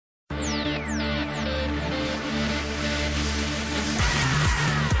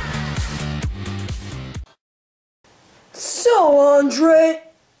So, Andre,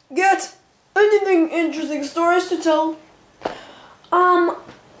 get anything interesting stories to tell?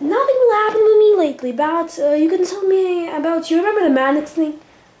 Nothing will happen to me lately, but you can tell me about, you remember the Mannix thing?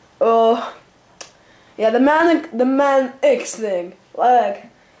 Yeah, the Man X thing. Like,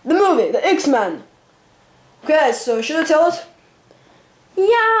 the movie, the X-Men. Okay, so should I tell it?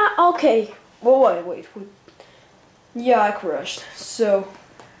 Yeah, okay. Well, wait. Yeah, I crashed. So,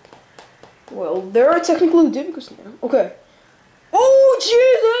 well, there are technical difficulties now. Okay. Oh,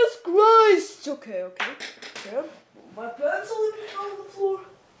 Jesus Christ! Okay. My pencil even fell on the floor.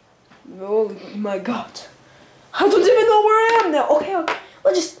 Oh my God. I don't even know where I am now. Okay.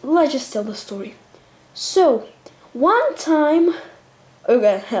 Let's just tell the story. So, one time,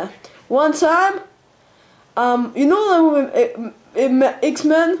 one time, you know that movie,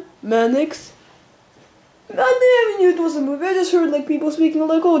 X-Men, Mannix? I never knew it was a movie. I just heard like people speaking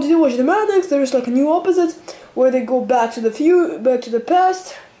like, oh, did you watch the Mannix? There's like a new opposite where they go back to the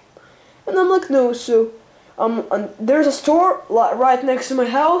past. And I'm like, no. So, and there's a store right next to my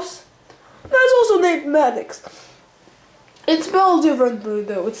house. That's also named Mannix. It's spelled differently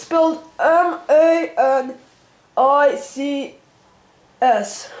though. It's spelled M-A-N-I-C-S.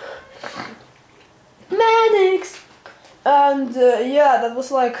 Mannix. And yeah, that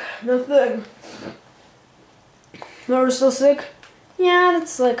was like the thing. Are you still sick? yeah,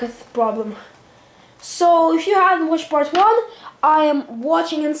 that's like a problem. So, if you haven't watched part 1, I am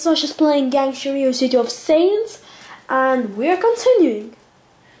watching and Sasha's playing Gangstar Rio City of Saints, and we're continuing.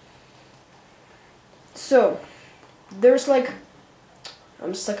 So, there's like,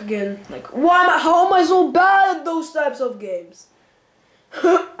 I'm stuck again. Like, how am I so bad at those types of games?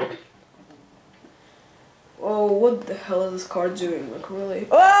 Oh, what the hell is this car doing? Like, really?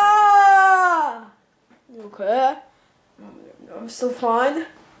 Ah! Okay. I'm still fine.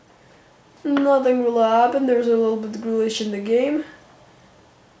 Nothing will happen. There's a little bit of glitch in the game.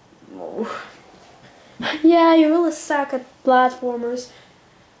 Oh. Yeah, you really suck at platformers.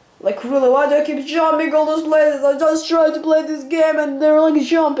 Like, really, why do I keep jumping all those places? I just tried to play this game and they're like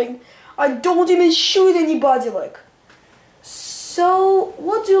jumping. I don't even shoot anybody, like. So,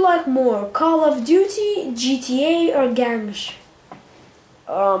 what do you like more? Call of Duty, GTA, or Gangs?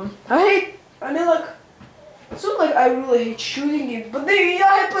 It's not like I really hate shooting games, but I hate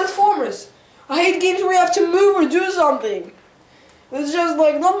platformers. I hate games where you have to move or do something. It's just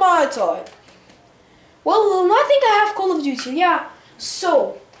like not my type. Well, I think I have Call of Duty, yeah.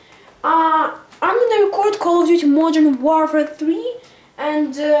 So, I'm gonna record Call of Duty Modern Warfare 3,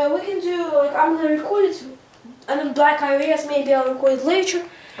 and we can do, like, I'm gonna record it, and then Black iOS, maybe I'll record it later.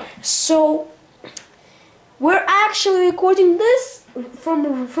 So, we're actually recording this from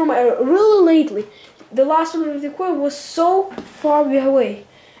really lately. The last one we recorded was so far away,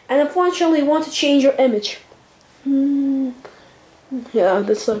 and unfortunately you want to change your image. Yeah,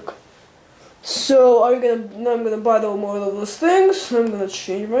 that's like. So I'm gonna buy more of those things. I'm gonna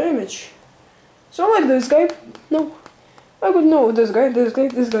change my image. So I like this guy. No, I would know this guy. This guy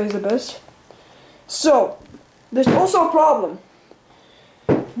is the best. So there's also a problem.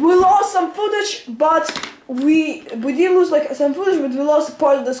 We lost some footage, but we didn't lose like some footage, but we lost a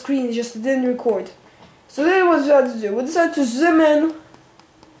part of the screen. It just didn't record. So then what we decided to do? We decided to zoom in,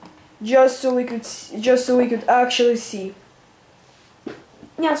 just so we could actually see.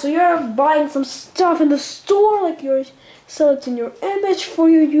 Yeah, so you're buying some stuff in the store, like you're selecting your image for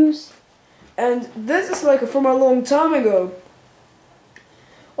your use. And this is like from a long time ago.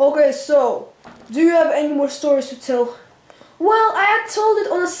 Okay, so do you have any more stories to tell? Well, I had told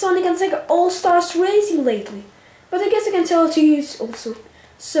it on a Sonic and Sega All-Stars Racing lately, but I guess I can tell it to you also.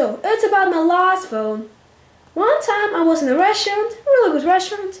 So, it's about my last phone. One time I was in a restaurant, a really good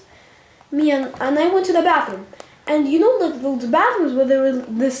restaurant, and I went to the bathroom. And you know the bathrooms where there were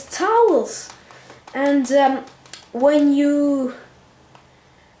these towels, and when you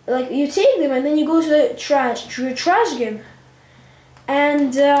take them and then you go to the trash can,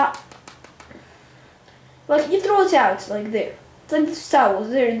 and like you throw it out like there. It's like these towels.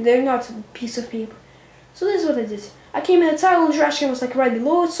 They're not a piece of paper. So this is what I did. I came in the towel and the trash can was like right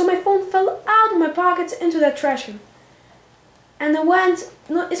below it, so my phone fell out of my pocket into that trash can. And I went.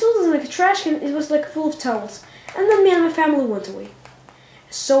 No, it wasn't like a trash can. It was like full of towels. And then me and my family went away.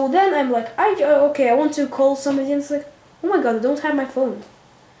 So then I'm like, okay, I want to call somebody, and it's like, oh my god, I don't have my phone.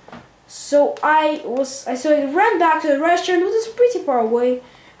 So I ran back to the restaurant, which is pretty far away,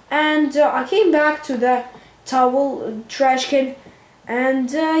 and I came back to the towel trash can,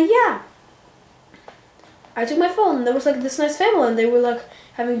 and yeah, I took my phone, and there was like this nice family, and they were like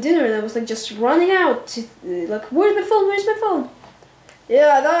having dinner, and I was like just running out, to, like, where's my phone? Where's my phone?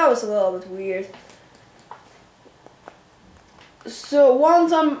 Yeah, that was a little bit weird. So I'm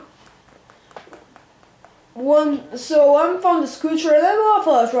from the scooter and I'm off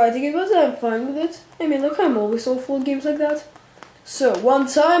us riding it, but I'm fine with it. I mean, look, I'm always all full of games like that. So one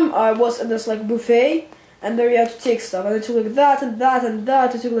time I was in this like buffet, and there you had to take stuff, and I took like that and that and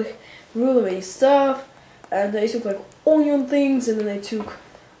that. I took like really many stuff, and I took like onion things, and then I took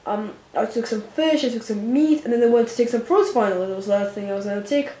some fish, I took some meat, and then I went to take some fruits finally. That was the last thing I was gonna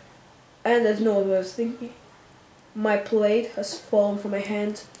take, and I don't know what I was thinking. My plate has fallen from my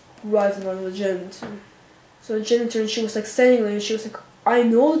hand right in front of the janitor. So the janitor, and she was like standing there, and she was like, "I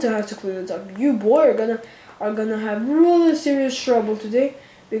know that I have to clean it up. You boy are gonna have really serious trouble today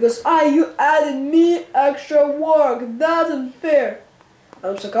because you added me extra work. That's unfair." I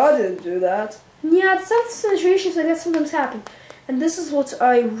was like, "I didn't do that." Yeah, some situations like that sometimes happen. And this is what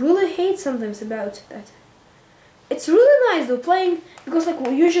I really hate sometimes about that. It's really nice though playing, because like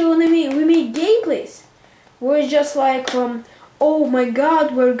usually when we make gameplays, we're just like, oh my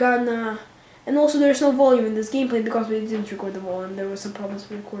god, we're gonna... And also there's no volume in this gameplay because we didn't record the volume, there were some problems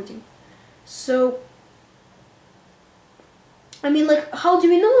with recording. So, I mean, like, how do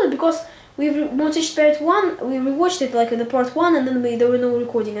we know that? Because we watched part 1, we rewatched it like in the part 1, and then there were no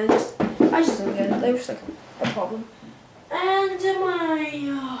recording. I just don't get it. That was like a problem. And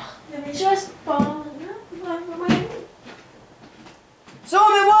let me just So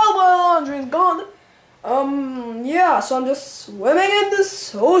while my laundry is gone, yeah, so I'm just swimming in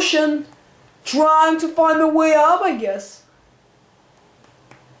this ocean, trying to find my way up, I guess.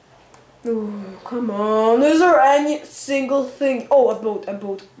 Oh, come on, is there any single thing? Oh, a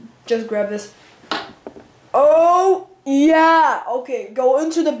boat, just grab this. Oh, yeah, okay, go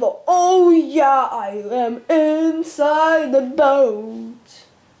into the boat. Oh, yeah, I am inside the boat.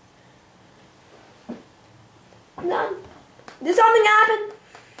 None. Did something happen?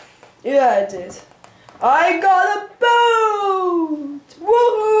 Yeah, I did. I got a boat!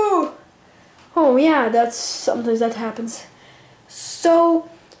 Woohoo! Oh yeah, that's sometimes that happens. So,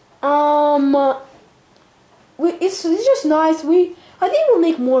 it's just nice. I think we'll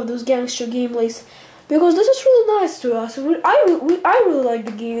make more of those gangster gameplays because this is really nice to us. I really like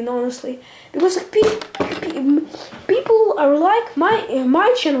the game, honestly, because like, people are like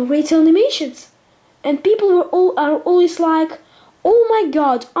my channel rates animations, and people are always like, "Oh my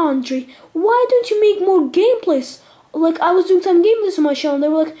God, Andre, why don't you make more gameplays?" Like I was doing some gameplays on my channel, and they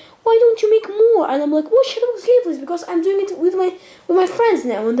were like, "Why don't you make more?" And I'm like, "What channel gameplays?" Because I'm doing it with my friends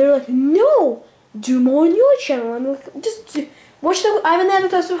now, and they're like, "No, do more on your channel." I'm like, "Just watch the." I haven't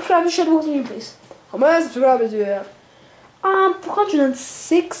added a subscribe to Shadow Gameplays. How many subscribers do you have?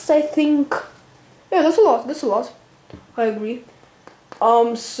 406, I think. Yeah, that's a lot. That's a lot. I agree.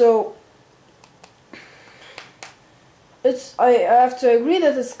 So I have to agree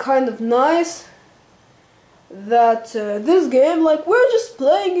that it's kind of nice that this game, like, we're just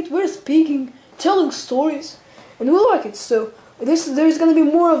playing it, we're speaking, telling stories, and we like it. So there's gonna be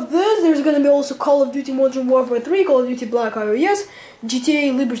more of this. There's gonna be also Call of Duty Modern Warfare 3, Call of Duty Black Ops,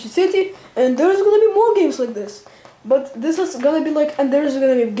 GTA Liberty City, and there's gonna be more games like this. But this is gonna be like, and there's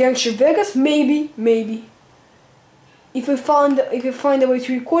gonna be Gangstar Vegas, maybe. If we find a way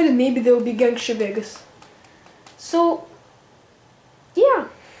to record it, maybe there will be Gangstar Vegas. So yeah.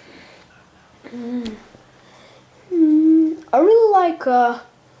 I really like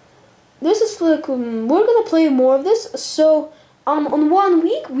this is like we're gonna play more of this. So on 1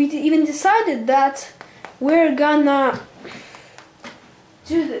 week we even decided that we're gonna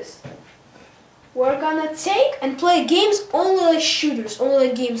do this. We're gonna take and play games only like shooters, only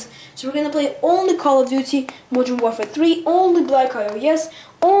like games. So we're gonna play only Call of Duty Modern Warfare 3, only Black Ops,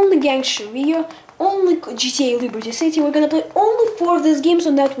 only Gangstar Rio, only GTA Liberty City. We're gonna play only 4 of these games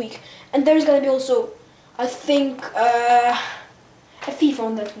on that week, and there's gonna be also, I think, a FIFA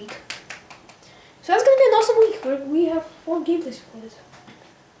on that week. So that's gonna be an awesome week where we have 4 gameplays recorded.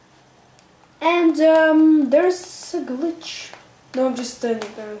 And there's a glitch. No, I'm just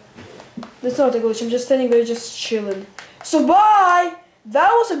standing there. That's not a glitch. I'm just standing there, just chilling. So bye.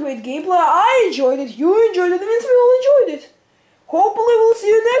 That was a great gameplay. I enjoyed it. You enjoyed it. It means we all enjoyed it. Hopefully, we'll see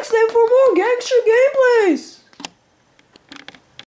you next time for more gangster gameplays.